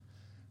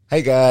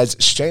Hey guys,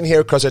 Shane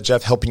here at CrossFit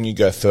Jeff, helping you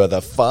go further,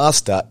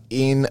 faster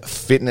in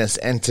fitness.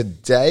 And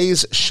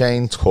today's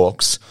Shane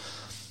Talks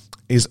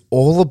is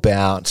all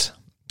about,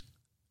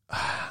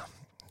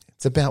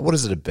 what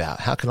is it about?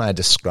 How can I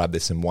describe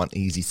this in one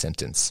easy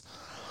sentence?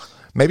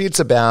 Maybe it's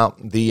about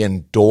the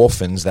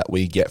endorphins that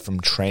we get from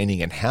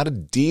training and how to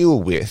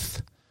deal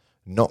with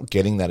not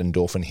getting that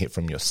endorphin hit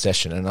from your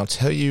session. And I'll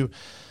tell you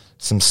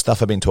some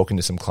stuff I've been talking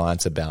to some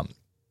clients about.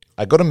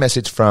 I got a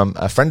message from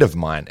a friend of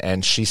mine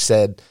and she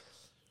said,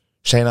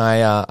 Shane,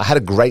 I had a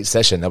great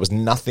session. There was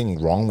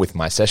nothing wrong with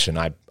my session.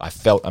 I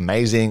felt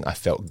amazing. I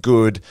felt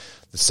good.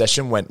 The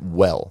session went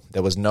well.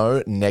 There was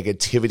no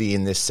negativity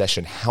in this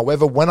session.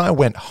 However, when I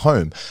went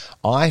home,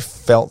 I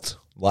felt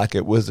like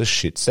it was a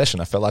shit session.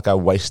 I felt like I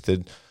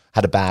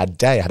had a bad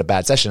day, I had a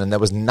bad session, and there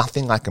was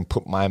nothing I can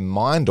put my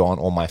mind on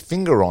or my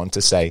finger on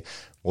to say,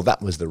 well,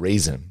 that was the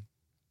reason.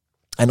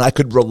 And I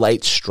could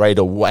relate straight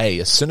away.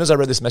 As soon as I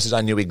read this message,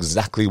 I knew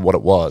exactly what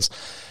it was.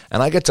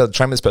 And I get to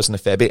train this person a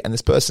fair bit, and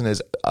this person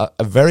is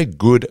a very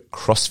good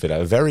CrossFitter,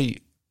 a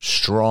very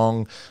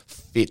strong,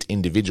 fit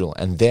individual,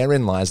 and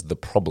therein lies the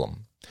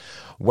problem.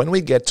 When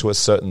we get to a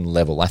certain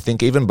level, I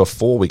think even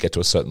before we get to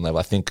a certain level,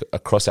 I think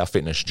across our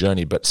fitness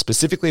journey, but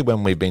specifically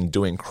when we've been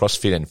doing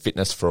CrossFit and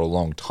fitness for a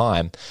long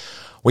time,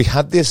 we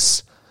have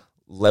this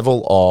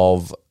level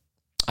of,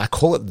 I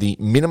call it the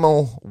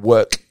minimal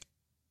work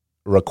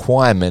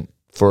requirement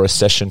for a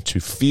session to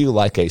feel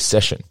like a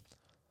session.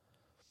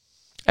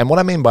 And what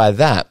I mean by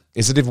that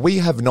is that if we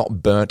have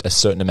not burnt a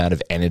certain amount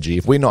of energy,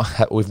 if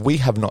we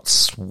have not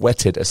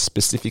sweated a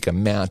specific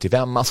amount, if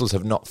our muscles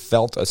have not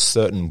felt a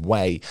certain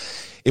way,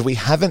 if we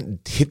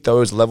haven't hit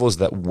those levels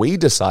that we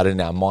decided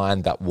in our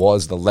mind that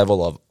was the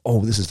level of,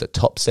 oh, this is the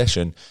top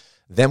session,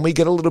 then we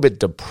get a little bit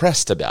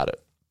depressed about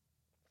it.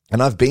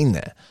 And I've been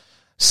there.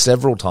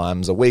 Several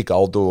times a week,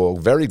 I'll do a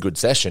very good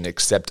session,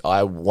 except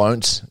I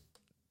won't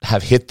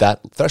have hit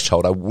that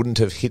threshold. I wouldn't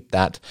have hit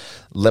that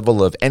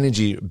level of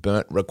energy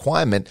burnt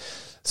requirement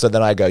so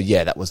that I go,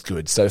 yeah, that was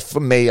good. So for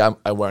me,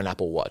 I wear an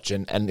Apple Watch,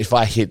 and if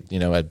I hit,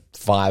 a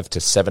 500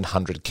 to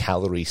 700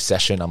 calorie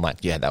session, I'm like,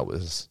 yeah, that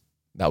was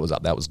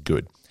up, that was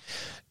good.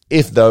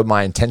 If though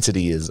my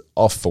intensity is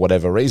off for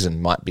whatever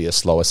reason, might be a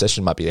slower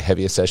session, might be a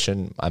heavier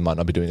session, I might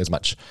not be doing as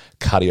much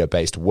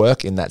cardio-based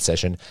work in that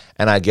session,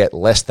 and I get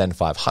less than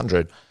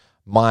 500,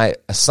 my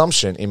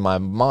assumption in my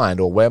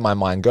mind, or where my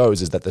mind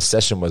goes, is that the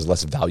session was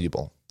less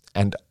valuable.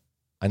 And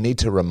I need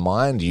to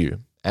remind you,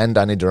 and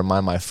I need to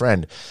remind my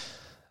friend,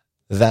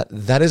 that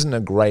that isn't a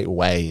great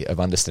way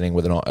of understanding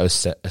whether or not a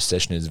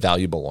session is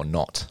valuable or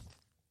not.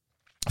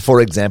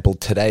 For example,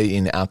 today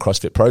in our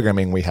CrossFit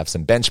programming, we have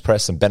some bench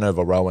press, some bent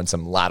over row, and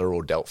some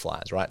lateral delt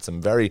flies, right? Some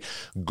very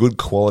good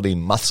quality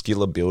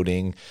muscular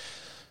building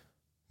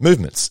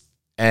movements.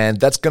 And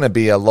that's going to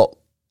be a lot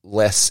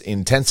less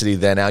intensity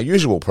than our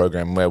usual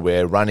program where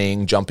we're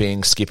running,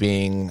 jumping,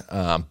 skipping,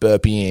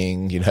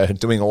 burping,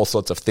 doing all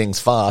sorts of things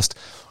fast.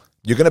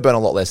 You're going to burn a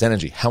lot less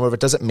energy. However, it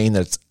doesn't mean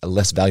that it's a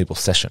less valuable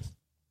session.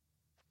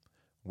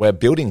 We're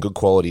building good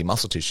quality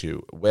muscle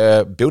tissue.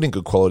 We're building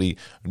good quality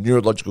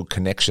neurological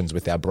connections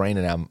with our brain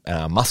and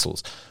our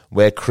muscles.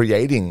 We're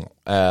creating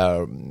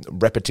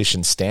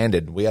repetition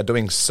standard. We are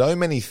doing so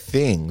many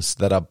things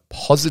that are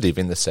positive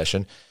in the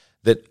session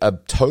that a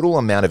total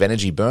amount of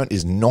energy burnt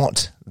is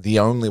not the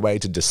only way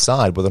to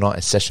decide whether or not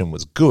a session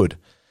was good.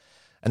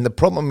 And the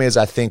problem is,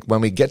 I think,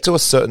 when we get to a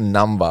certain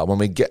number,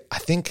 and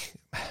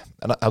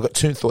I've got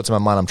two thoughts in my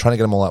mind. I'm trying to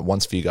get them all at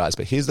once for you guys,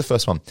 but here's the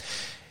first one.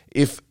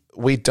 If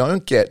we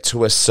don't get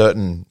to a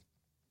certain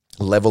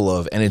level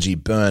of energy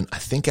burn, I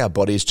think our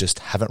bodies just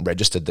haven't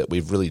registered that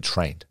we've really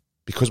trained.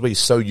 Because we're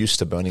so used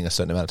to burning a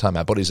certain amount of time,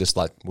 our body's just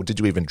like, well, did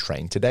you even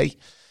train today?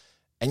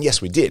 And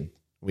yes, we did.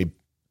 We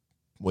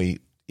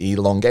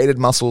elongated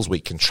muscles, we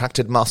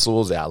contracted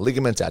muscles, our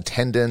ligaments, our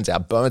tendons, our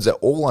bones are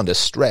all under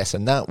stress,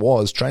 and that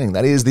was training.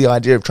 That is the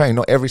idea of training.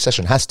 Not every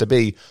session has to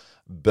be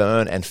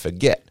burn and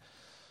forget.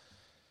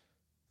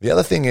 The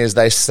other thing is,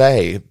 they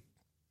say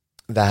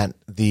that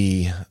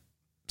the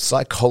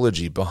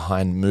psychology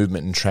behind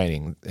movement and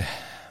training,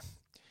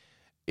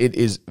 it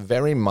is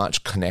very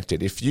much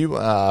connected. If you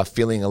are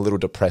feeling a little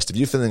depressed, if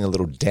you're feeling a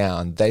little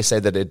down, they say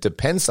that it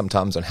depends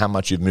sometimes on how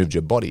much you've moved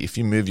your body. If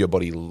you move your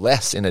body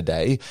less in a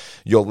day,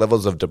 your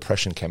levels of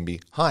depression can be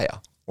higher,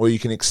 or you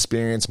can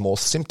experience more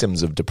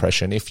symptoms of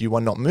depression if you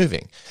are not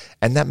moving.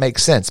 And that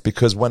makes sense,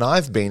 because when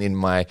I've been in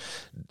my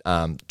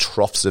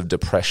troughs of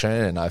depression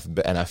and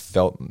I've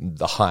felt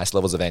the highest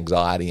levels of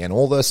anxiety and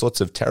all those sorts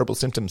of terrible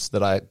symptoms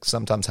that I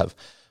sometimes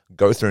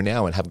go through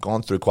now and have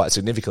gone through quite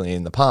significantly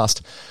in the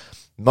past,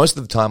 most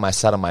of the time I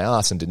sat on my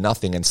ass and did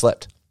nothing and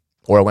slept,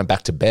 or I went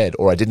back to bed,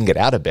 or I didn't get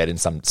out of bed. And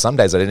some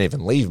days I didn't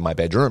even leave my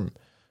bedroom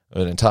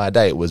an entire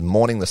day. It was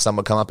morning, the sun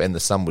would come up and the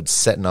sun would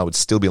set and I would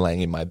still be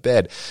laying in my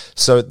bed.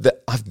 So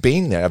I've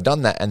been there, I've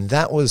done that. And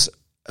that was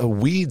a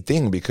weird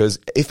thing, because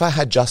if I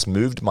had just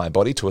moved my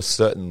body to a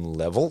certain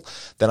level,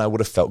 then I would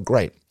have felt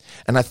great.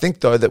 And I think,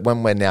 though, that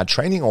when we're now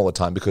training all the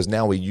time, because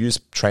now we use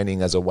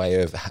training as a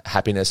way of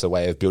happiness, a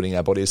way of building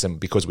our bodies, and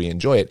because we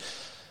enjoy it,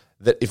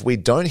 that if we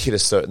don't hit a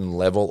certain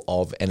level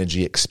of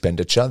energy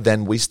expenditure,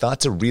 then we start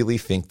to really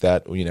think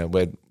that,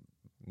 we're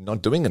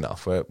not doing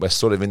enough. We're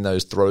sort of in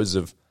those throes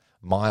of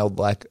mild,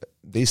 like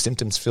these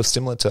symptoms feel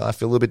similar to, I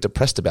feel a little bit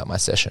depressed about my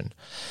session.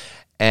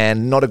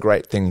 And not a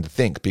great thing to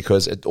think,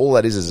 because all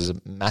that is a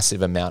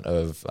massive amount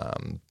of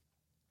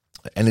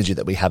energy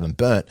that we haven't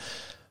burnt,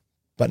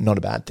 but not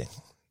a bad thing.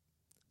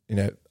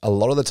 A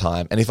lot of the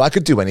time, and if I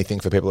could do anything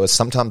for people,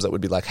 sometimes it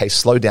would be like, hey,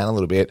 slow down a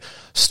little bit,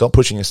 stop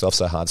pushing yourself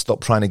so hard, stop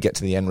trying to get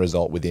to the end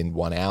result within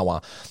 1 hour.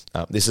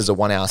 This is a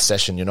 1 hour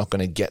session. You're not going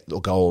to get the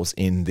goals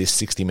in this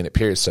 60-minute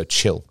period, so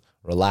chill,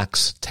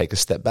 relax, take a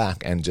step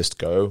back, and just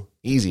go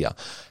easier.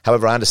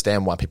 However, I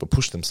understand why people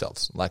push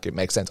themselves. Like, it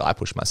makes sense. I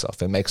push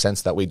myself. It makes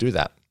sense that we do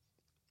that.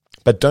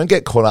 But don't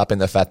get caught up in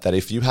the fact that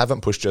if you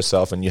haven't pushed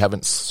yourself and you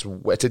haven't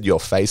sweated your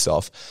face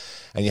off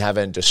and you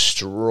haven't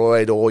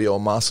destroyed all your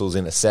muscles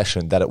in a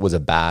session, that it was a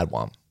bad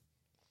one.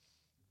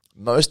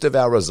 Most of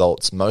our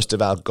results, most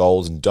of our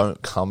goals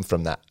don't come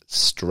from that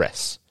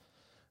stress.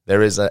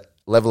 There is a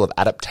level of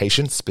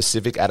adaptation,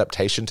 specific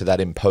adaptation to that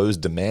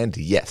imposed demand.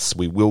 Yes,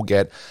 we will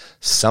get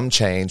some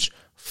change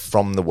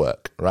from the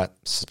work, right?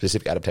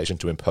 Specific adaptation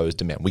to imposed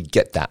demand. We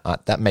get that.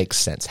 That makes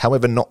sense.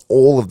 However, not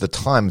all of the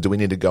time do we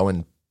need to go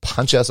and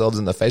punch ourselves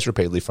in the face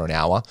repeatedly for an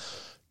hour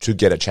to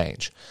get a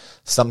change.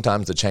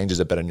 Sometimes the change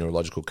is a better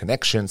neurological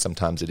connection.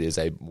 Sometimes it is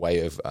a way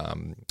of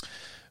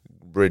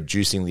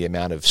reducing the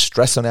amount of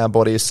stress on our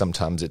bodies.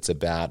 Sometimes it's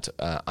about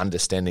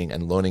understanding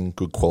and learning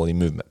good quality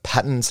movement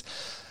patterns.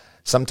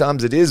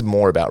 Sometimes it is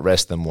more about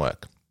rest than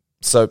work.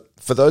 So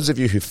for those of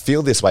you who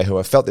feel this way, who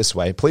have felt this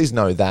way, please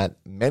know that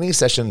many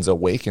sessions a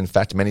week, in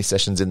fact, many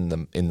sessions in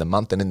the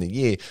month and in the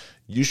year,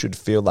 you should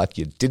feel like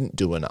you didn't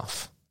do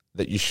enough.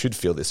 That you should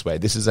feel this way.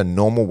 This is a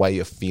normal way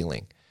of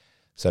feeling.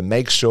 So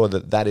make sure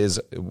that is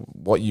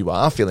what you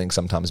are feeling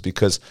sometimes,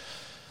 because,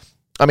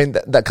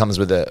 that comes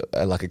with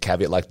a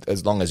caveat, like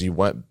as long as you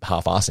weren't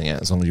half-assing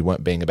it, as long as you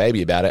weren't being a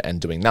baby about it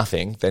and doing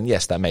nothing, then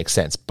yes, that makes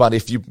sense. But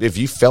if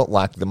you felt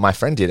like my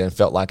friend did and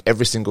felt like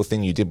every single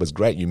thing you did was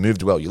great, you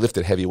moved well, you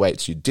lifted heavy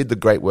weights, you did the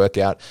great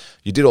workout,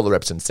 you did all the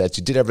reps and sets,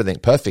 you did everything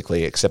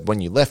perfectly, except when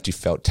you left, you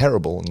felt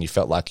terrible and you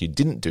felt like you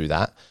didn't do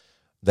that,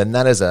 then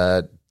that is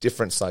a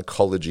different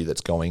psychology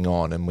that's going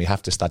on, and we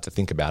have to start to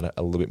think about it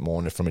a little bit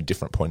more from a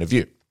different point of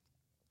view,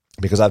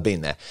 because I've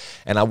been there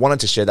and I wanted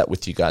to share that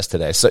with you guys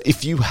today. So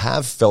if you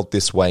have felt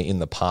this way in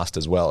the past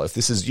as well, if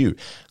this is you,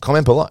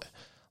 comment below.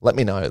 Let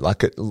me know.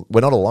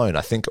 We're not alone.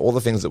 I think all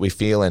the things that we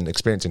feel and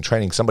experience in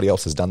training, somebody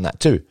else has done that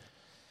too.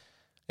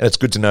 And it's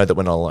good to know that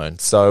we're not alone.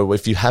 So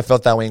if you have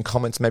felt that way in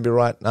comments, maybe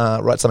write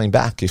something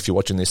back. If you're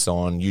watching this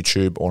on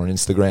YouTube or on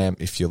Instagram,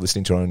 if you're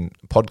listening to our own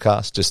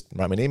podcast, just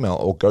write me an email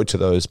or go to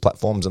those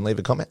platforms and leave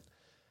a comment.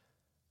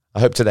 I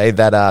hope today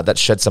that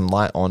shed some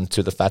light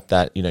onto the fact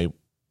that,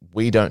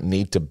 we don't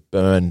need to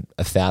burn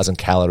 1,000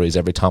 calories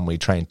every time we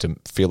train to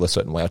feel a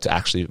certain way or to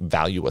actually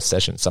value a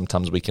session.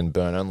 Sometimes we can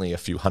burn only a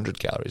few hundred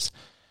calories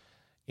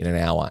in an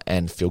hour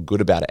and feel good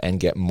about it and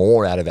get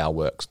more out of our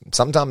work.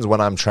 Sometimes when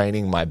I'm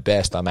training my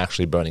best, I'm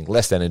actually burning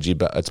less energy,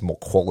 but it's more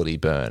quality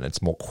burn.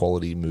 It's more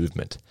quality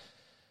movement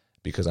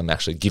because I'm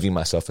actually giving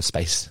myself a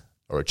space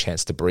or a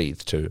chance to breathe,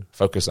 to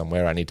focus on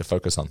where I need to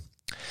focus on.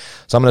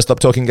 So I'm going to stop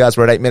talking, guys.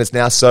 We're at 8 minutes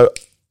now. So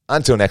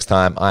until next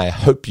time, I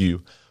hope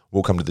you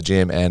will come to the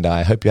gym and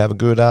I hope you have a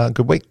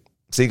good week.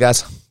 See you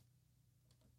guys.